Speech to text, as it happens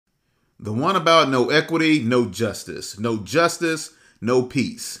The one about no equity, no justice, no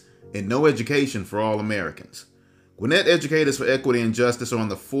peace, and no education for all Americans. Gwinnett Educators for Equity and Justice are on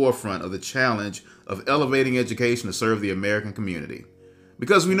the forefront of the challenge of elevating education to serve the American community.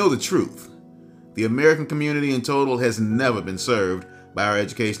 Because we know the truth. The American community in total has never been served by our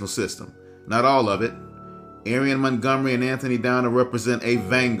educational system. Not all of it. Arian Montgomery and Anthony Downer represent a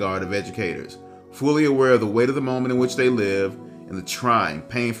vanguard of educators, fully aware of the weight of the moment in which they live and the trying,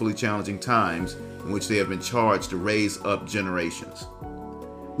 painfully challenging times in which they have been charged to raise up generations.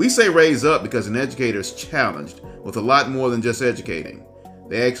 We say raise up because an educator is challenged with a lot more than just educating.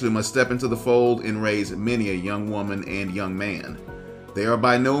 They actually must step into the fold and raise many a young woman and young man. They are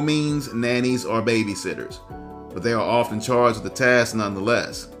by no means nannies or babysitters, but they are often charged with the task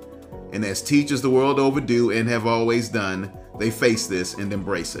nonetheless. And as teachers the world over do and have always done, they face this and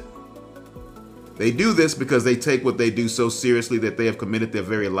embrace it. They do this because they take what they do so seriously that they have committed their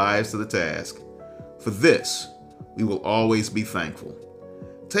very lives to the task. For this, we will always be thankful.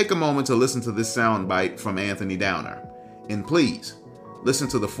 Take a moment to listen to this soundbite from Anthony Downer. And please, listen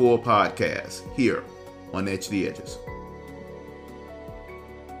to the full podcast here on Edge the Edges.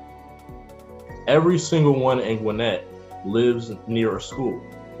 Every single one in Gwinnett lives near a school.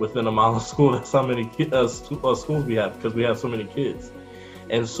 Within a mile of school, that's how many schools we have, because we have so many kids.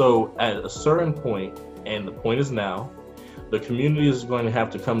 And so at a certain point, and the point is now, the community is going to have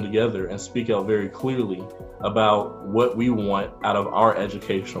to come together and speak out very clearly about what we want out of our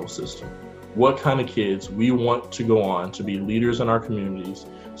educational system. What kind of kids we want to go on to be leaders in our communities,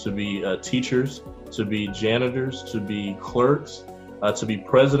 to be teachers, to be janitors, to be clerks, to be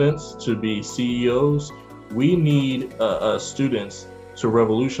presidents, to be CEOs. We need students to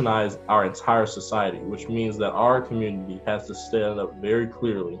revolutionize our entire society, which means that our community has to stand up very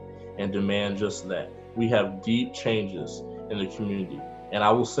clearly and demand just that. We have deep changes in the community. And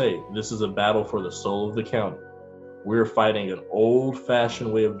I will say, this is a battle for the soul of the county. We're fighting an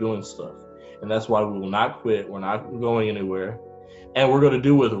old-fashioned way of doing stuff. And that's why we will not quit. We're not going anywhere. And we're going to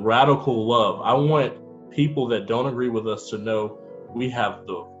do it with radical love. I want people that don't agree with us to know we have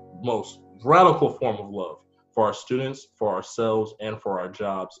the most radical form of love for our students, for ourselves, and for our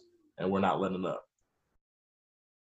jobs, and we're not letting up.